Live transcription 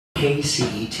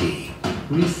KCET,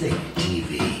 Rethink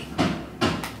TV.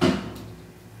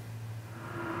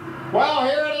 Well,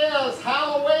 here it is,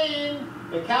 Halloween.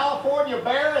 The California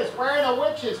bear is wearing a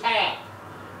witch's hat.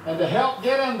 And to help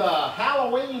get in the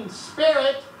Halloween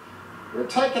spirit, we're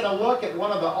taking a look at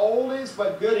one of the oldies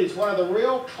but goodies, one of the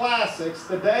real classics.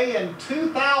 The day in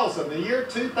 2000, the year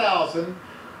 2000,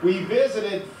 we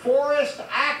visited Forrest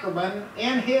Ackerman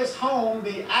in his home,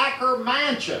 the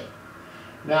Ackermansion.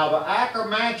 Now, the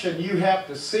Ackermansion you have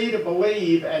to see to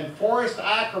believe, and Forrest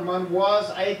Ackerman was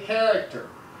a character.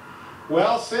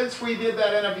 Well, since we did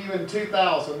that interview in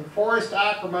 2000, Forrest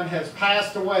Ackerman has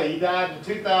passed away. He died in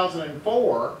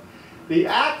 2004. The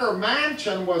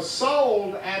Ackermansion was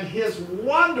sold, and his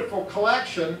wonderful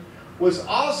collection was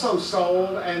also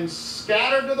sold and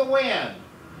scattered to the wind.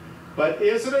 But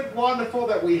isn't it wonderful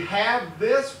that we have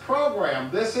this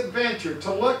program, this adventure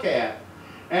to look at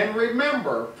and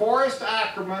remember Forrest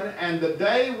Ackerman and the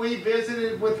day we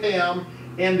visited with him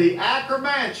in the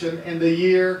Ackermansion in the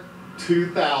year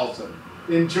 2000.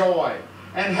 Enjoy.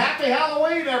 And happy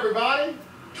Halloween, everybody.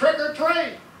 Trick or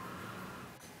treat.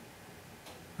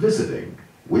 Visiting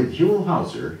with Huell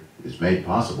Howser is made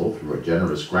possible through a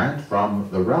generous grant from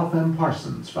the Ralph M.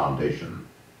 Parsons Foundation.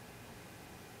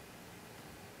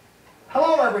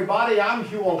 Hello everybody, I'm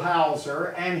Huell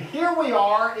Howser, and here we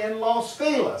are in Los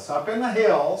Feliz, up in the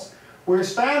hills. We're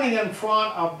standing in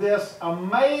front of this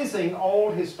amazing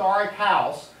old historic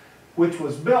house which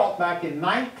was built back in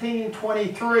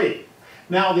 1923.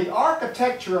 Now, the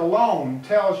architecture alone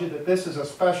tells you that this is a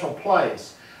special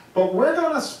place, but we're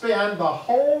going to spend the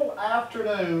whole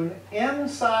afternoon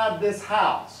inside this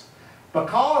house,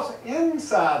 because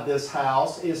inside this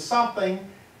house is something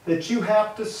that you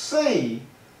have to see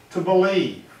to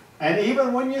believe. And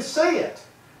even when you see it,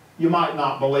 you might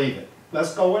not believe it.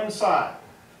 Let's go inside.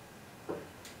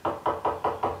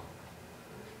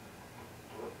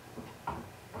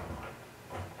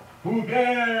 Who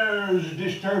dares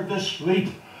disturb the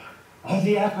sleep of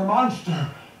the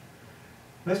Ackermonster?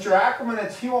 Mr. Ackerman,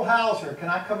 it's Huell Howser. Can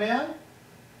I come in?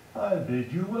 I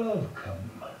bid you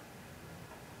welcome.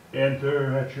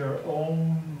 Enter at your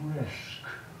own risk.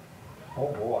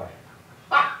 Oh boy.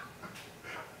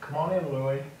 Come on in,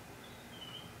 Louis.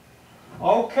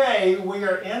 Okay, we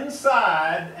are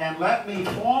inside, and let me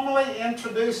formally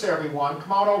introduce everyone.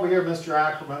 Come on over here, Mr.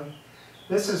 Ackerman.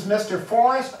 This is Mr.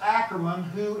 Forrest Ackerman,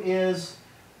 who is,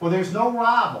 well, there's no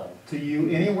rival to you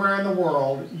anywhere in the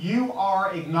world. You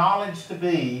are acknowledged to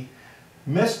be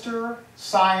Mr.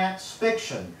 Science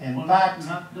Fiction. In fact,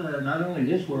 not only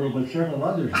this world, but several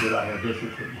others that I have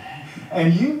visited.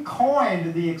 And you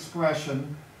coined the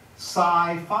expression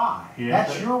sci-fi. Yes,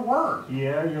 that's your word.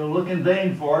 Yeah, you'll look in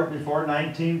vain for it before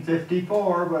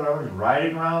 1954, but I was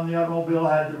riding around the automobile,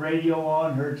 had the radio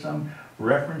on, heard some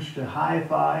reference to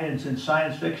hi-fi, and since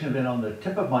science fiction had been on the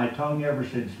tip of my tongue ever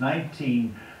since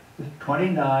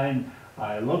 1929,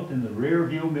 I looked in the rear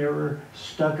view mirror,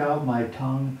 stuck out my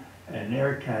tongue, and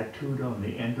there tattooed on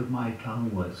the end of my tongue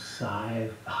was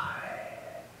sci-fi.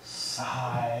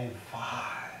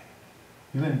 Sci-fi.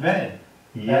 You invented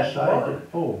Yes, I did.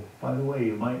 Oh, by the way,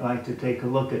 you might like to take a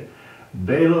look at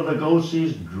Bela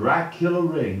Lugosi's Dracula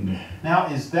ring. Now,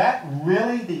 is that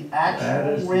really the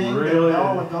actual ring that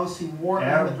Bela Lugosi wore in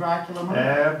the Dracula movie?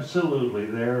 Absolutely.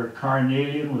 They're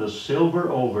carnelian with a silver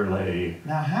overlay.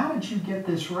 Now, how did you get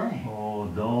this ring? Oh,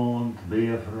 don't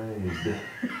be afraid.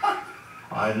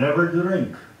 I never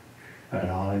drink at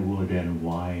Hollywood and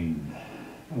wine.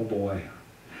 Oh, boy.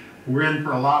 We're in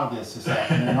for a lot of this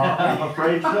afternoon, aren't we? I'm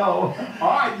afraid so.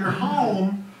 All right, your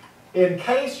home, in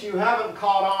case you haven't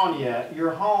caught on yet,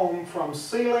 your home from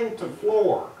ceiling to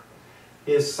floor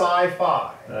is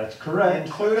sci-fi. That's correct.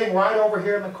 Including right over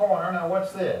here in the corner. Now,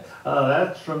 what's this?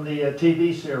 That's from the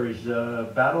TV series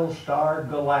Battlestar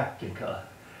Galactica.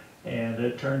 And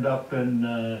it turned up in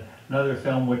another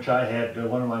film which I had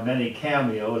one of my many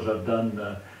cameos. I've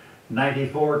done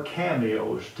 94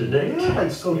 cameos to date. Really?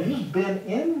 So you've been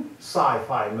in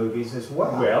sci-fi movies as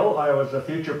well? Well, I was the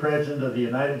future president of the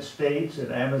United States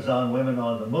and Amazon Women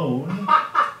on the Moon.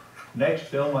 Next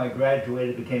film, I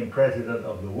graduated, became president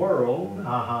of the world.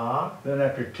 Then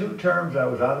after 2 terms, I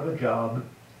was out of a job,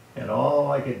 and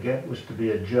all I could get was to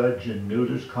be a judge in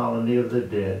Nudist Colony of the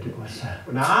Dead. It was,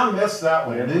 now, I missed that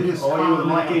one. Nudist oh, you Colony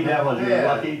lucky of the devil, you Dead.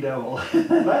 lucky devil.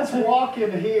 Let's walk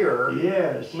in here.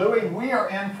 Yes. Louis, we are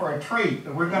in for a treat.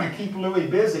 We're going to keep Louis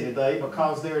busy today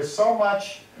because there is so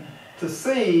much to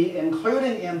see,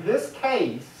 including in this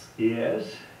case.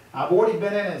 Yes. I've already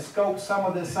been in and scoped some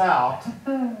of this out.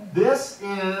 This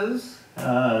is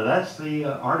That's the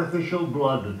artificial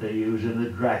blood that they use in the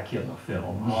Dracula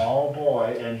films. Oh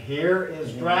boy, and here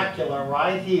is Dracula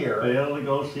right here. Bela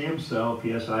Lugosi himself,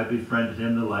 yes, I befriended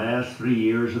him the last 3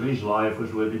 years of his life,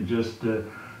 was with him just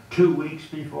 2 weeks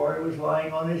before he was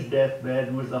lying on his deathbed,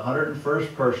 and was the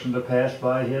 101st person to pass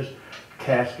by his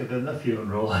casket in the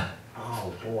funeral.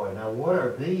 Oh boy, now what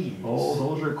are these? Oh,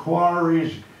 those are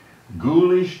Quarry's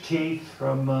ghoulish teeth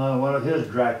from one of his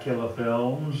Dracula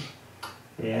films.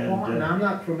 And I'm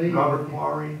not familiar. Robert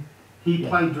Quarry. He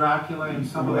played Dracula in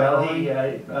some of Well,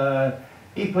 that.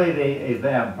 he played a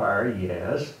vampire,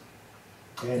 yes.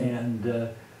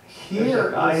 And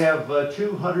here I have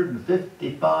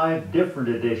 255 different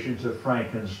editions of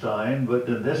Frankenstein, but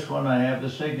in this one I have the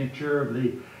signature of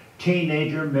the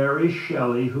teenager Mary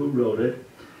Shelley who wrote it.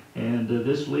 And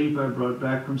this leaf I brought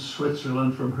back from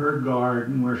Switzerland from her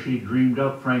garden where she dreamed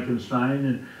up Frankenstein.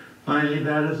 And finally,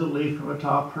 that is a leaf from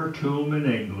atop her tomb in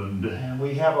England. And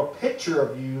we have a picture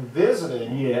of you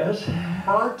visiting Yes.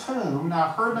 her tomb. Now,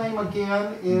 her name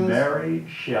again is? Mary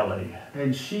Shelley.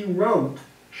 And she wrote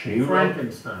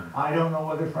Frankenstein. I don't know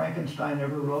whether Frankenstein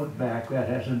ever wrote back. That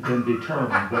hasn't been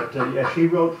determined. But yeah, she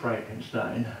wrote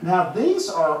Frankenstein. Now, these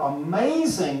are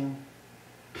amazing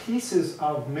pieces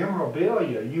of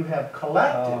memorabilia you have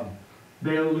collected.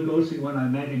 Bela Lugosi, when I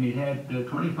met him, he had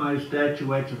 25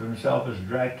 statuettes of himself as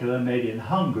Dracula made in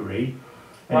Hungary.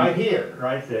 Right here.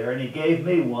 Right there. And he gave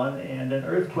me one, and an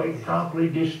earthquake promptly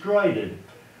destroyed it.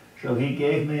 So he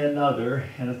gave me another,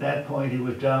 and at that point he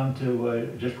was down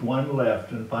to just one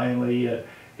left. And finally,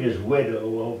 his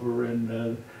widow over in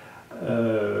the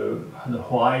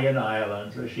Hawaiian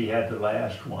Islands, she had the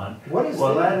last one. What is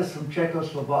Well, that? that is from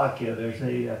Czechoslovakia. There's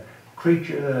a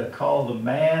creature called the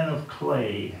Man of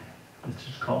Clay. This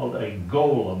is called a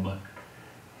golem,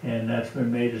 and that's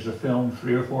been made as a film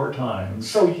 3 or 4 times.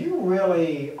 So you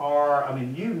really are, I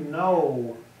mean, you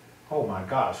know, oh my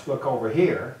gosh, look over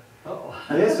here. Oh.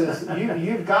 This is,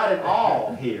 you've got it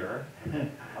all here.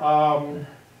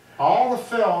 All the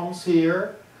films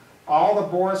here, all the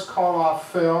Boris Karloff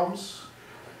films,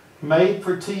 made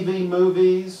for TV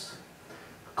movies,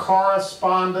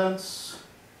 correspondence,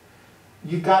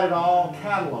 you've got it all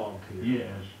cataloged here.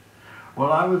 Yes.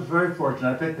 Well, I was very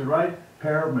fortunate. I picked the right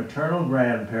pair of maternal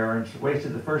grandparents.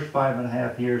 Wasted the first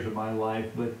 5.5 years of my life,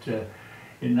 but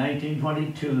in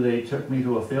 1922 they took me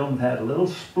to a film that had a little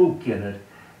spook in it,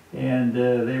 and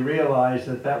they realized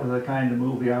that that was the kind of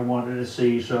movie I wanted to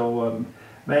see. So a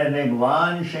man named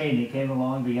Lon Chaney came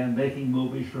along, began making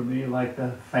movies for me like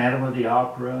The Phantom of the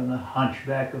Opera and The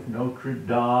Hunchback of Notre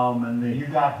Dame, and You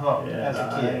got hooked as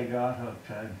a I kid. got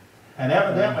hooked. And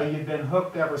evidently you've been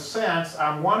hooked ever since.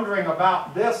 I'm wondering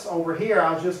about this over here.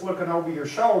 I was just looking over your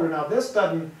shoulder. Now this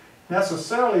doesn't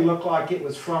necessarily look like it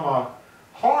was from a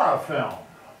horror film.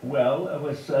 Well, it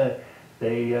was,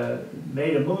 they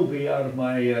made a movie out of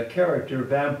my character,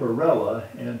 Vampirella,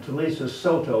 and Talisa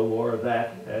Soto wore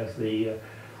that as the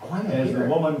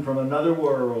woman from another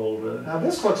world. Now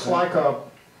this looks like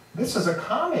this is a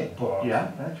comic book.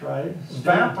 Yeah, that's right.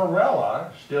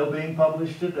 Vampirella. Still being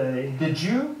published today. Did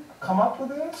you come up with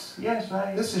this? Yes,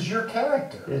 This is your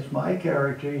character. It's my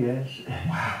character, yes.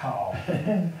 Wow.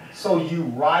 So you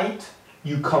write,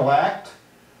 you collect,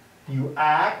 you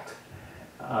act.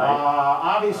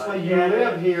 Obviously you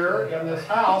live here in this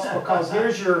house because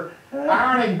here's your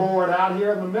ironing board out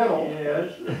here in the middle.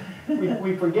 Yes.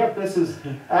 We forget this is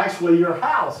actually your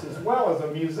house as well as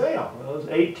a museum. Well, it's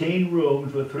 18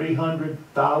 rooms with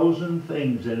 300,000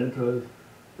 things in it of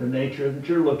the nature that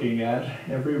you're looking at,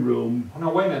 every room. Oh, no,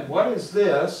 wait a minute. What is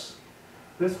this?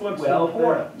 This looks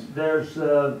important. There's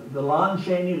the Lon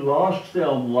Chaney lost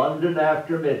film, London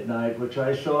After Midnight, which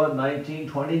I saw in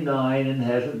 1929 and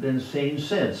hasn't been seen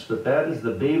since. But that is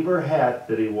the beaver hat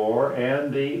that he wore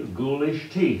and the ghoulish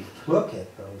teeth. Look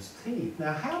at those teeth.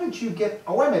 Now, how did you get?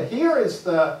 Oh, wait a minute. Here is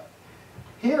the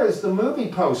movie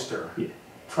poster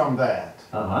from that.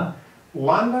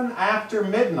 London After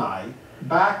Midnight,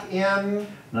 back in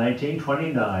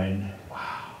 1929. Wow.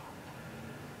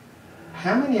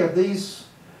 How many of these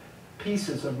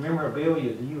pieces of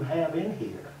memorabilia do you have in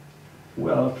here?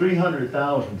 Well,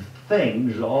 300,000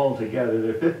 things altogether.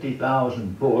 There are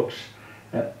 50,000 books.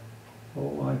 Oh,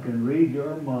 I can read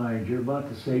your mind. You're about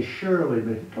to say Shirley,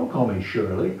 but don't call me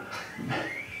Shirley.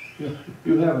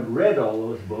 You haven't read all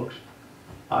those books.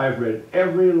 I've read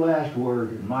every last word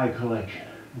in my collection.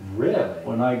 Really?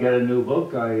 When I get a new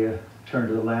book, I turn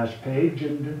to the last page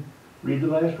and read the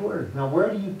last word. Now, where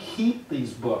do you keep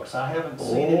these books? I haven't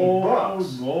seen any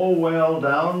books. Oh, well,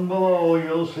 down below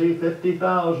you'll see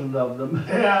 50,000 of them.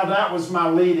 Yeah, that was my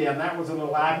lead-in. That was a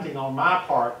little acting on my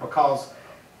part because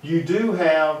you do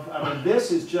have, I mean,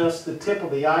 this is just the tip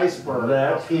of the iceberg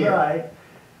That's up here. right.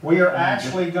 We are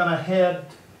actually going to head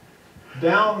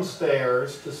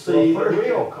downstairs to see Well, the first-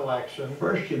 real collection.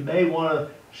 First, you may want to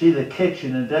see the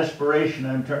kitchen. In desperation,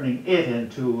 I'm turning it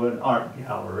into an art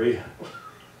gallery.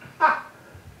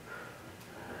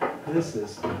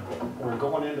 We're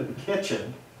going into the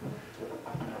kitchen.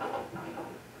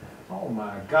 Oh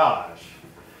my gosh.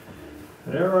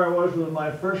 There I was with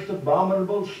my first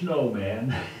abominable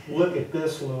snowman. Look at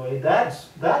this, Louis.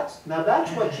 Now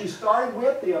that's what you started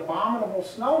with, the abominable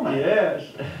snowman. Yes.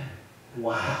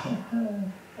 Wow.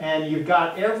 And you've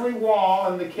got every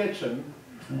wall in the kitchen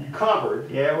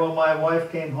covered. Yeah, well, my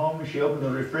wife came home and she opened the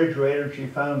refrigerator and she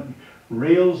found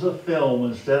reels of film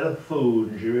instead of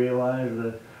food. And she realized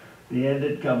that the end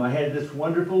had come. I had this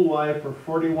wonderful wife for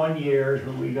 41 years,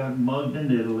 but we got mugged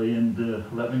in Italy, and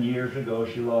 11 years ago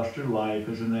she lost her life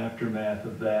as an aftermath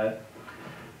of that.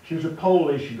 She was a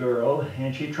Polish girl,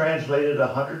 and she translated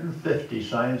 150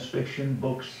 science fiction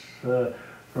books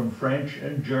from French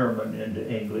and German into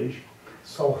English.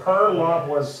 So her love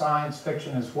was science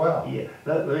fiction as well. Yeah,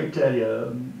 let me tell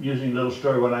you, using a little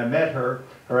story, when I met her,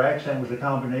 her accent was a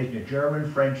combination of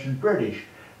German, French, and British.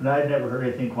 And I'd never heard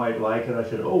anything quite like it. I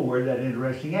said, oh, where'd that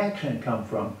interesting accent come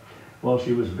from? Well,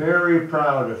 she was very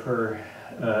proud of her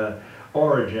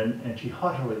origin, and she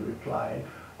haughtily replied,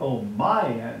 oh, my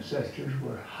ancestors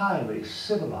were highly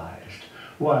civilized,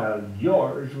 while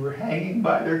yours were hanging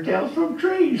by their tails from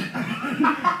trees.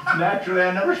 Naturally,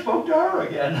 I never spoke to her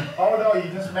again. Oh no, you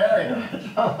just married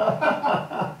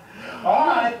her. All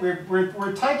right,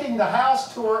 we're taking the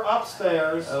house tour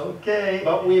upstairs, Okay.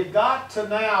 but we've got to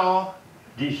now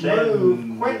Descend.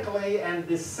 move quickly and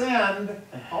descend.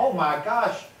 Oh my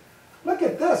gosh, look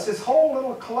at this whole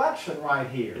little collection right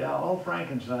here. Yeah, all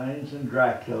Frankensteins and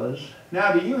Draculas.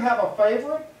 Now, do you have a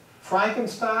favorite,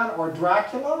 Frankenstein or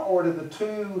Dracula, or do the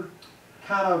two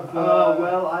kind of...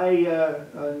 Well,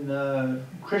 on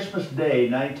Christmas Day,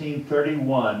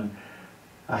 1931,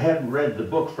 I hadn't read the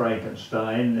book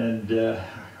Frankenstein, and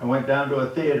I went down to a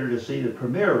theater to see the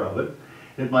premiere of it.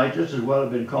 It might just as well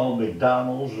have been called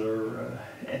McDonald's or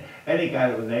any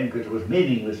kind of a name, because it was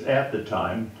meaningless at the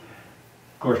time.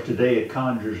 Of course, today it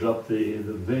conjures up the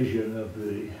vision of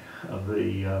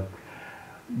the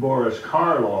Boris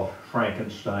Karloff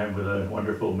Frankenstein with a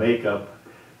wonderful makeup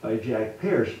by Jack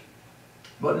Pierce.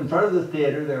 But in front of the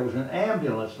theater there was an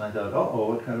ambulance, and I thought, uh-oh,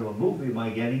 what kind of a movie am I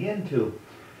getting into?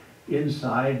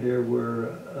 Inside there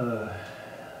were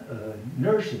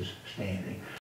nurses standing.